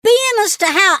honest to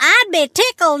how I'd be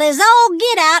tickled as all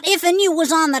get out if and you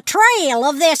was on the trail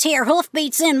of this here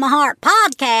Hoofbeats in My Heart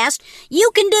podcast, you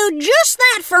can do just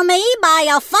that for me by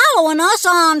following us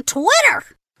on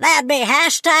Twitter. That'd be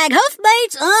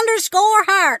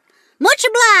 #Hoofbeats_heart. Much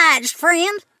obliged,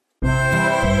 friend.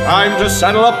 Time to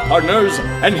saddle up, partners,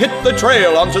 and hit the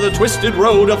trail onto the twisted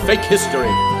road of fake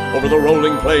history. Over the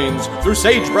rolling plains, through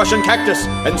sagebrush and cactus,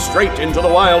 and straight into the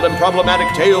wild and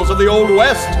problematic tales of the Old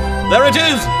West. There it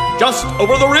is, just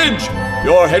over the ridge.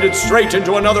 You're headed straight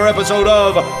into another episode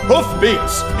of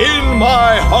Hoofbeats in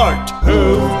My Heart.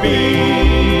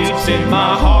 Hoofbeats in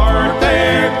my heart,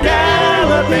 they're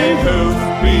galloping.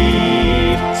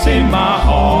 Hoofbeats in my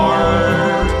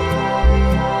heart.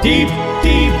 Deep,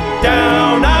 deep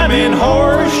down, I'm in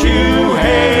horseshoe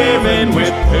heaven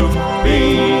with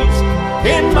hoofbeats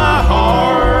in my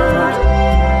heart.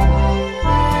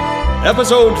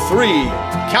 Episode 3,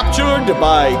 Captured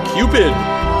by Cupid.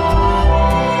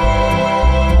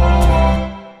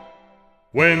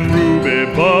 When Ruby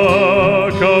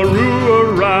Buckaroo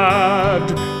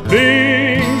arrived,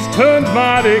 things turned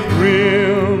mighty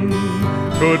grim.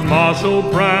 Could Marshal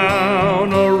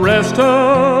Brown arrest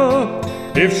her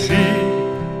if she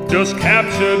just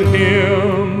captured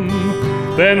him?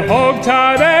 Then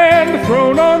hog-tied and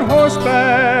thrown on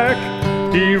horseback,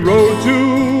 he rode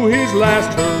to his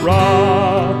last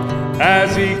hurrah.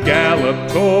 As he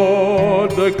galloped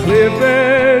toward the cliff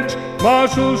edge,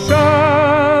 Marshal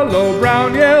Shiloh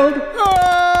Brown yelled,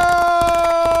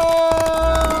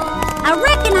 I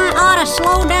reckon I ought to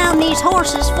slow down these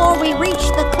horses before we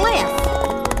reach the cliff.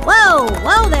 Whoa,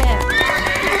 whoa there.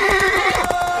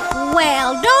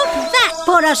 Well, don't that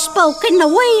put a spoke in the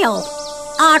wheel?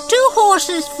 Our 2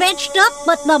 horses fetched up,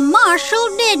 but the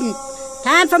marshal didn't.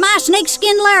 Time for my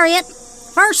snakeskin lariat.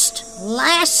 First,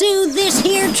 lasso this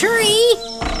here tree.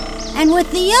 And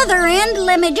with the other end,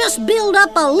 let me just build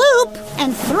up a loop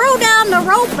and throw down the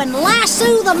rope and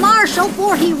lasso the marshal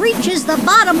before he reaches the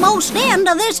bottommost end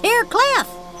of this here cliff.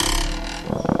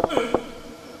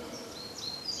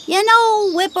 You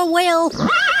know, Whippoorwill,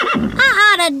 I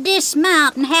ought to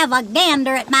dismount and have a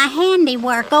gander at my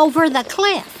handiwork over the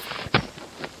cliff.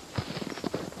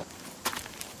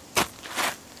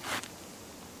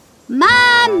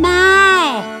 My,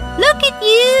 look at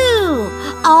you,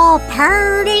 all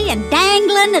purty and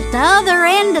dangling at the other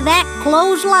end of that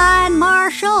clothesline,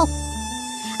 Marshal.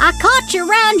 I caught you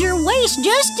round your waist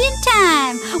just in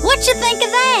time. What you think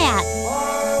of that?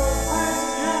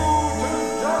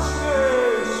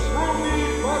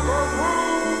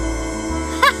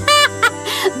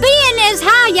 Being as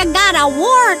how you got a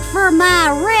warrant for my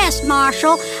arrest,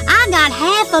 Marshal, I got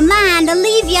half a mind to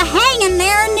leave you hanging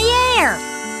there in the air.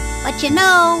 But you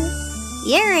know,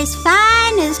 you're as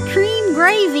fine as cream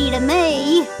gravy to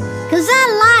me, 'cause I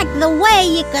like the way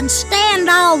you can stand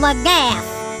all the gaff.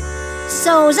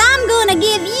 So's I'm gonna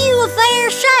give you a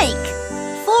fair shake.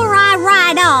 Before I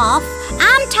ride off,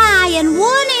 I'm tying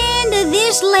one end of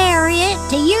this lariat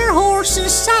to your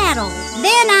horse's saddle.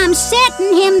 Then I'm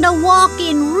setting him to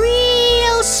walking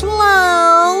real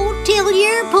slow till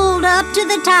you're pulled up to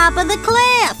the top of the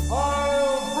cliff.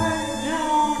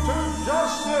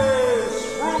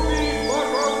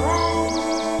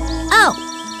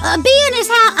 Being as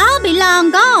how I'll be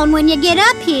long gone when you get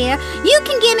up here, you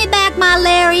can give me back my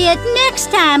lariat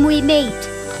next time we meet.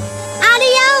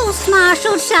 Adios,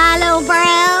 Marshal Shiloh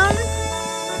Brown.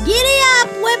 Giddy up,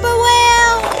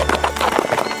 Whippoorwill.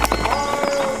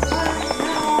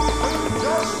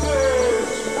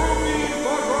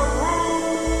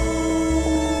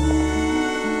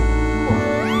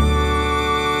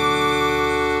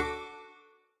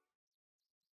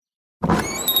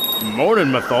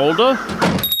 Morning, Matholda.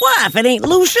 Why, if it ain't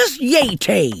Lucius,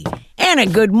 yay-tay. And a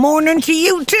good morning to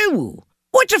you, too.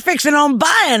 What you fixin' on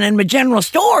buying in my general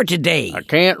store today? I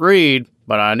can't read,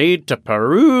 but I need to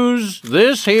peruse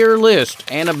this here list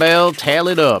Annabelle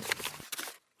tallied up.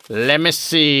 Let me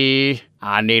see.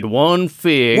 I need 1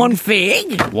 fig. 1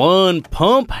 fig? 1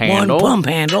 pump handle. 1 pump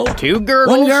handle. 2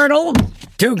 girdles. 1 girdle.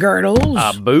 2 girdles.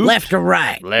 A boot. Left or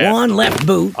right? Left. 1 left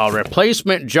boot. A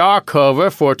replacement jar cover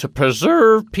to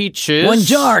preserve peaches. 1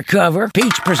 jar cover,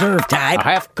 peach preserve type. A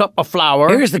half cup of flour.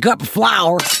 Here's the cup of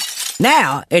flour.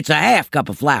 Now, it's a half cup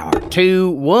of flour.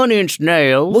 2 1-inch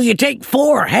nails. Will you take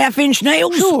 4 half-inch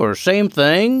nails? Sure, same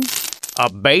thing. A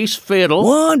bass fiddle.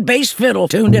 1 bass fiddle,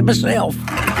 tuned it myself.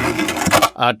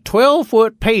 A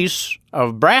 12-foot piece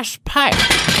of brass pipe.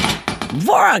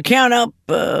 Before I count up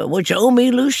what you owe me,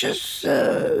 Lucius,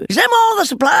 is them all the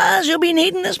supplies you'll be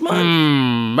needing this month?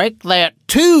 Make that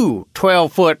 2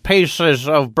 12-foot pieces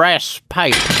of brass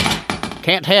pipe.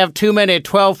 Can't have too many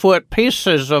 12-foot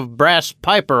pieces of brass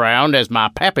pipe around, as my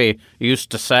pappy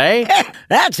used to say.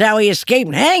 That's how he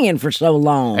escaped hanging for so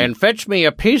long. And fetch me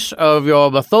a piece of your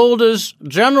Betholda's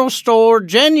General Store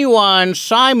genuine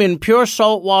Simon pure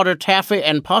saltwater taffy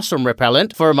and possum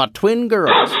repellent for my twin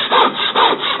girls.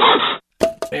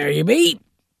 There you be.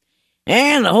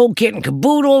 And the whole kit and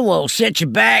caboodle will set you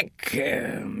back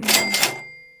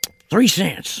 3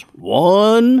 cents.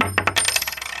 1,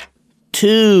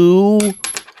 2.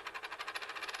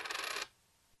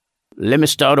 Let me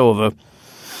start over.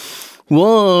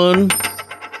 1,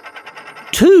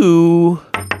 2.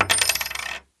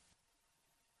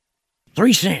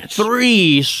 3 cents.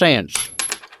 3 cents.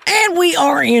 And we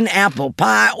are in apple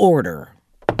pie order.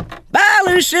 Bye,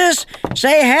 Lucius.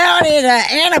 Say howdy to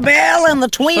Annabelle and the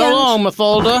twins. So long,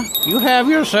 Betholda. You have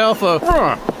yourself a...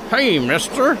 Hey,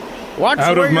 mister. Watch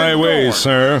Out where of my you're way, going.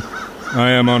 sir.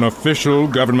 I am on official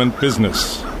government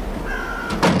business.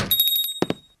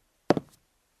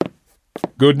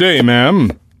 Good day,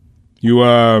 ma'am. You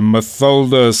are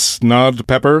Betholda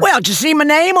Snodpepper? Well, did you see my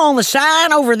name on the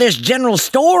sign over this general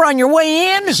store on your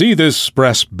way in? See this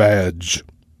brass badge.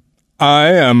 I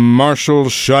am Marshal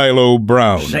Shiloh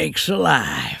Brown. Sakes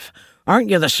alive.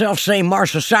 Aren't you the self-same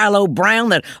Marshal Shiloh Brown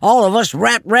that all of us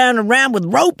wrapped round and round with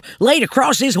rope, laid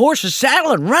across his horse's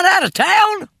saddle, and run out of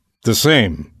town? The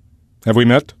same. Have we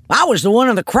met? I was the one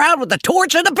in the crowd with the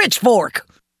torch and the pitchfork.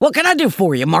 What can I do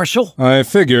for you, Marshal? I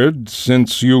figured,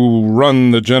 since you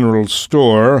run the general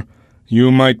store,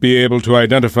 you might be able to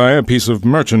identify a piece of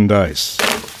merchandise.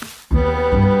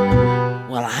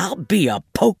 Well, I'll be a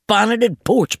poke-bonneted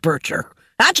porch percher.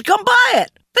 How'd you come by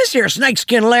it? This here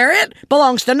snakeskin lariat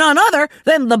belongs to none other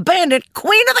than the bandit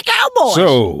queen of the cowboys.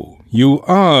 So, you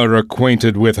are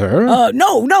acquainted with her?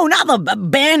 No, not the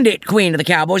bandit queen of the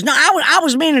cowboys. No, I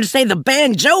was meaning to say the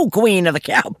banjo queen of the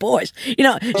cowboys. You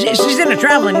know, she's in a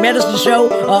traveling medicine show.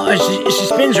 She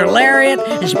spins her lariat,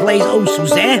 and she plays Oh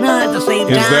Susanna at the same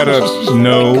time. Is that a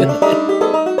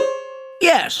no?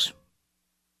 Yes.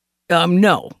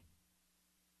 No.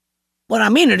 What I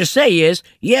mean to say is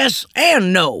yes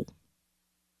and no.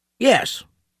 Yes.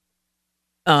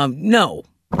 No.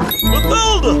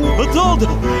 Betholda,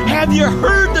 have you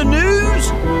heard the news?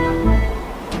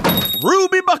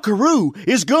 Ruby Buckaroo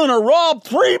is gonna rob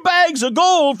 3 bags of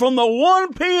gold from the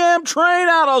 1 p.m. train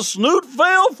out of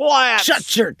Snootville Flats.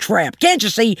 Shut your trap. Can't you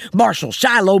see Marshal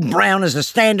Shiloh Brown is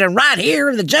standing right here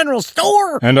in the general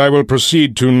store? And I will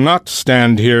proceed to not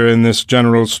stand here in this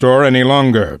general store any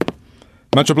longer.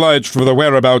 Much obliged for the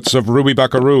whereabouts of Ruby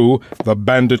Buckaroo, the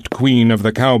bandit queen of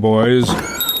the cowboys.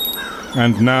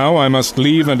 And now I must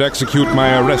leave and execute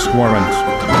my arrest warrant.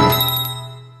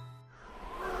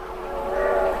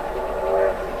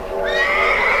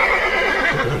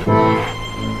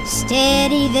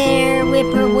 Steady there,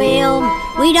 Whippoorwill.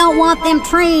 We don't want them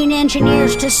train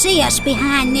engineers to see us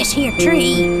behind this here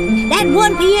tree. That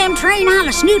 1 p.m. train out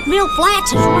of Snootville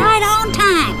Flats is right on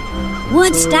time.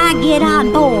 Once I get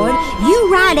on board, you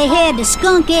ride ahead to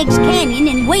Skunk Eggs Canyon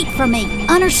and wait for me.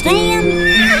 Understand?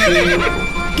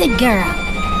 Good girl.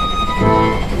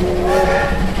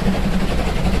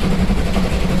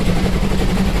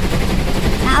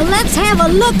 Now let's have a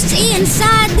look-see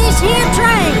inside this here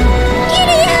train.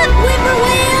 Giddy up,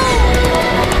 Whippoorwill!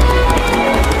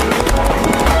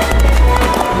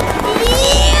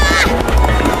 Yeah!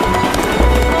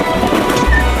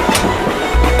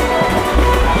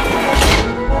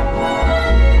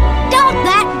 Don't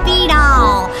that beat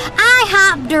all? I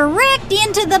hopped direct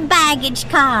into the baggage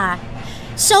car.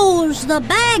 So's the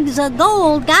bags of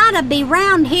gold gotta be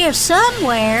round here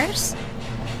somewheres.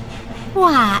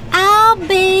 Why, I'll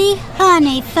be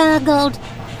honeyfuggled.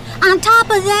 On top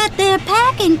of that there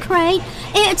packing crate,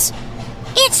 it's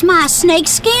my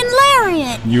snakeskin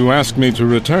lariat. You asked me to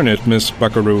return it, Miss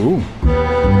Buckaroo.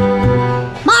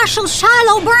 Marshal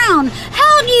Shiloh Brown,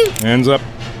 how'd you... Hands up.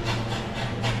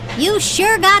 You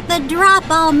sure got the drop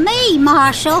on me,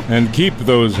 Marshal. And keep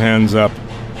those hands up.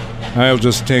 I'll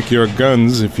just take your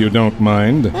guns if you don't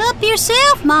mind. Help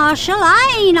yourself, Marshal.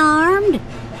 I ain't armed.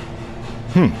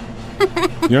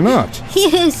 You're not.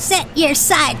 You set your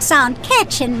sights on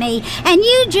catching me, and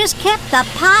you just kept the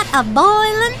pot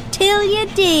a-boiling till you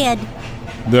did.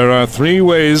 There are 3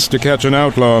 ways to catch an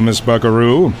outlaw, Miss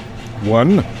Buckaroo.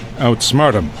 1,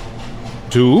 outsmart 'em.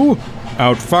 2,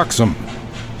 outfox 'em.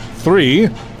 3,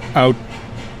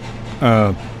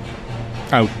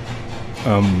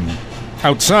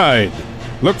 outside.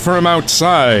 Look for 'em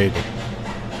outside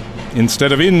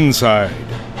instead of inside.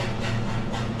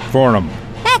 For 'em.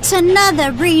 That's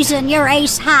another reason you're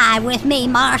ace high with me,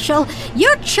 Marshal.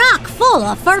 You're chock full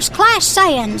of first-class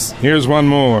sayings. Here's one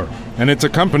more. and it's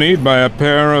accompanied by a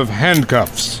pair of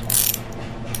handcuffs.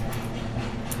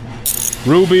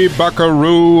 Ruby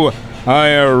Buckaroo,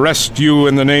 I arrest you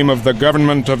in the name of the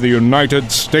government of the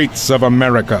United States of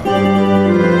America.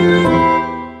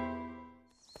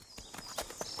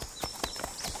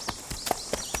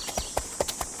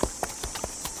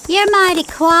 You're mighty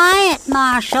quiet,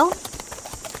 Marshal.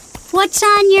 What's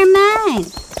on your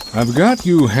mind? I've got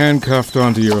you handcuffed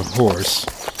onto your horse.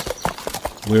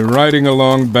 We're riding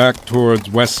along back towards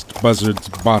West Buzzard's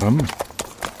Bottom,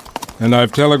 and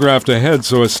I've telegraphed ahead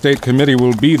so a state committee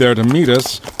will be there to meet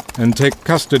us and take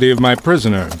custody of my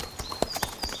prisoner.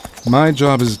 My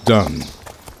job is done,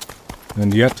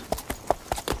 and yet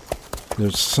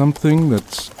there's something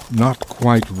that's not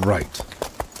quite right.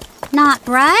 Not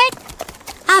right?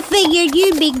 I figured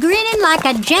you'd be grinning like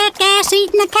a jackass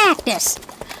eating a cactus.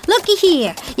 Looky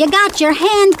here, you got your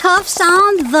handcuffs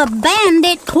on the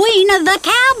Bandit Queen of the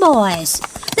Cowboys.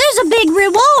 There's a big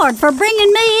reward for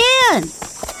bringing me in.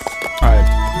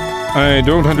 I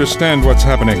don't understand what's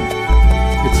happening.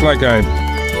 It's like I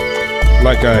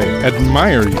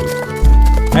admire you.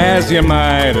 As you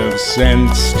might have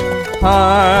sensed,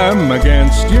 I'm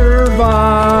against your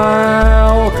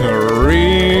vile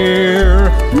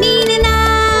career. Meaning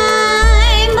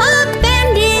I'm a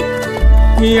bandit.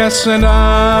 Yes, and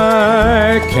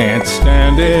I can't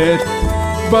stand it,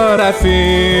 but I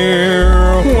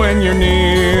fear when you're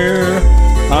near.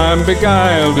 I'm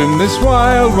beguiled in this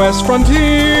wild west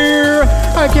frontier.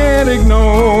 I can't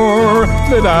ignore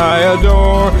that I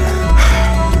adore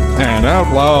an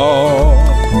outlaw.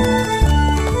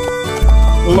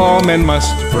 Lawmen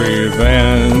must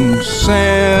prevent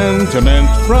sentiment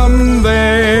from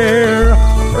their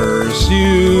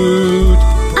pursuit.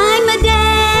 I'm a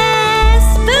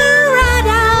desperado.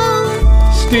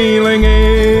 Stealing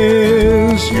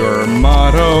is your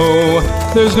motto.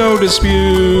 There's no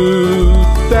dispute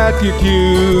that you're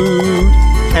cute,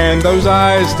 and those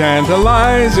eyes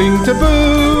tantalizing to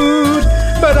boot.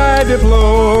 But I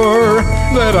deplore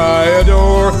that I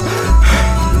adore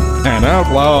an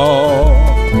outlaw.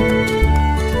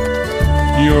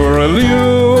 Your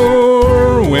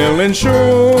allure will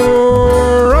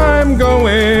ensure I'm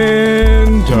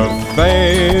going to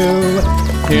fail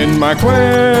in my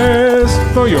quest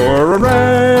for your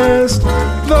arrest.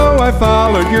 Though I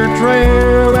followed your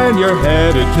trail and you're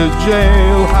headed to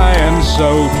jail, I am,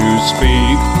 so to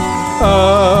speak,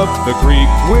 up the creek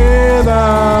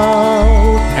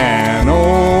without an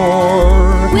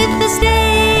oar. With the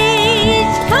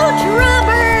stagecoach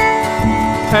robber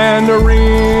And a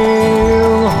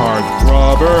real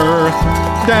heartthrobber.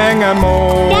 Dang, I'm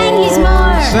more. Dang, he's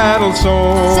more. Saddle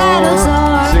sore. Saddle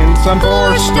sore. Since I'm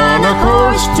forced on a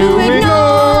course to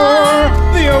ignore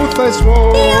the oath I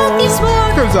swore. The oath you swore.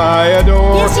 'Cause I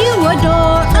adore Yes, you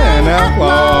adore an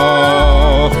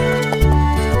outlaw.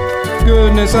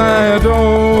 Goodness, I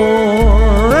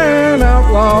adore an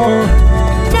outlaw.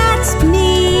 That's me.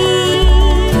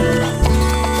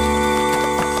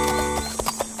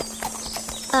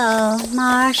 Oh,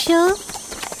 Marshal,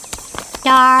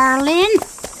 darling,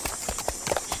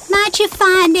 might you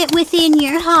find it within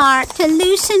your heart to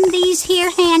loosen these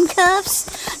here handcuffs?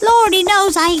 Lordy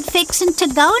knows I ain't fixin' to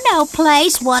go no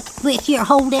place, what with you're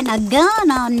holding a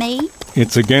gun on me.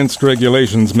 It's against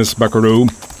regulations, Miss Buckaroo.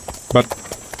 But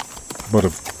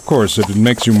of course, if it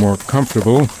makes you more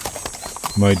comfortable,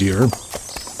 my dear,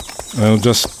 I'll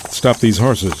just stop these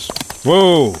horses.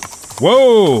 Whoa!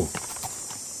 Whoa!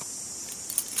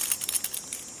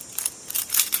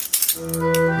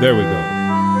 There we go.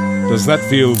 Does that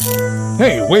feel...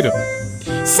 Hey, wait a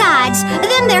minute. Sides,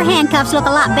 them there handcuffs look a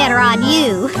lot better on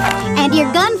you. And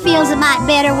your gun feels a mite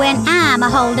better when I'm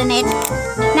a-holding it.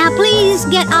 Now please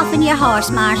get off on your horse,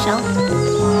 Marshal.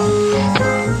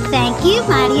 Thank you,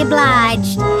 mighty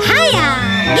obliged. Hiya!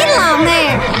 Get along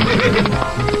there!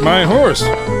 My horse!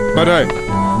 But I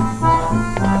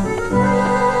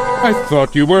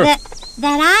thought you were... That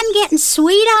I'm getting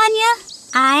sweet on you?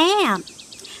 I am.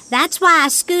 That's why I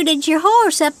scooted your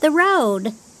horse up the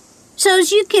road.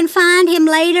 So's you can find him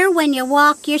later when you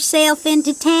walk yourself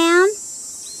into town.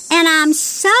 And I'm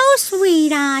so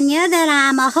sweet on you that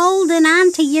I'm a-holding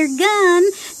onto your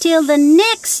gun till the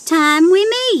next time we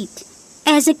meet,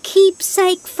 as a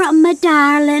keepsake from my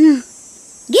darling.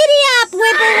 Giddy up,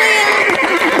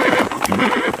 whippoorwill!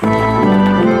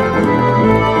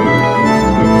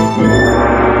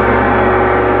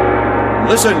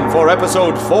 Listen for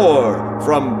episode 4,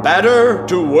 From Badder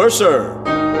to Worser.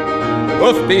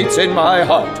 Hoofbeats in My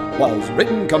Heart was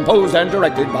written, composed, and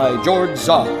directed by George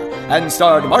Czar, and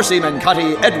starred Marcy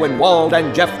Mancati, Edwin Wald,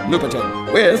 and Jeff Lupetin,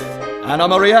 with Anna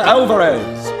Maria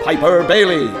Alvarez, Piper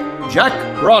Bailey, Jack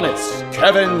Bronis,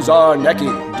 Kevin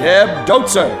Zarnecki, Deb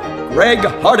Dotzer, Greg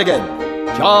Hardigan,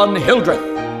 John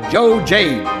Hildreth, Joe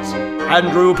James,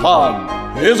 Andrew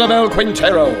Pond, Isabel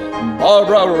Quintero,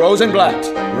 Barbara Rosenblatt,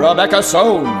 Rebecca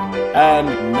Sohn,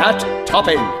 and Matt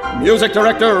Topping. Music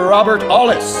director Robert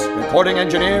Ollis. Recording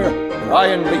engineer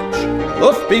Brian Leach.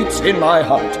 Hoofbeats in My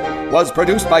Heart was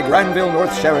produced by Granville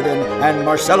North Sheridan and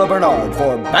Marcella Bernard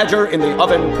for Badger in the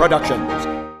Oven Productions.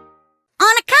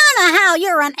 On account of how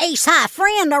you're an ace-high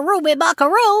friend of Ruby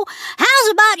Buckaroo,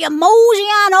 how's about you mosey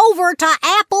on over to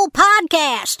Apple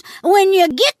Podcast? When you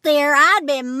get there, I'd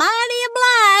be mighty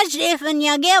obliged if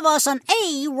you give us an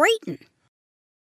A rating.